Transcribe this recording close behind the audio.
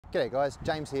G'day guys,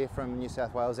 James here from New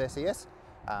South Wales SES.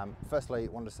 Firstly, I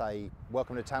wanted to say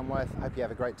welcome to Tamworth. Hope you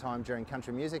have a great time during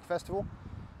Country Music Festival.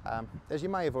 As you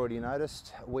may have already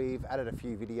noticed, we've added a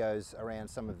few videos around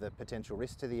some of the potential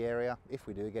risks to the area if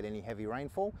we do get any heavy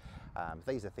rainfall.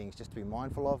 These are things just to be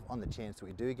mindful of on the chance that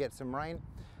we do get some rain.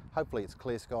 Hopefully it's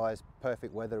clear skies,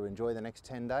 perfect weather to enjoy the next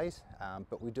 10 days,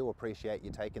 but we do appreciate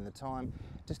you taking the time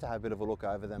just to have a bit of a look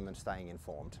over them and staying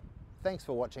informed. Thanks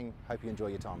for watching, hope you enjoy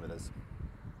your time with us.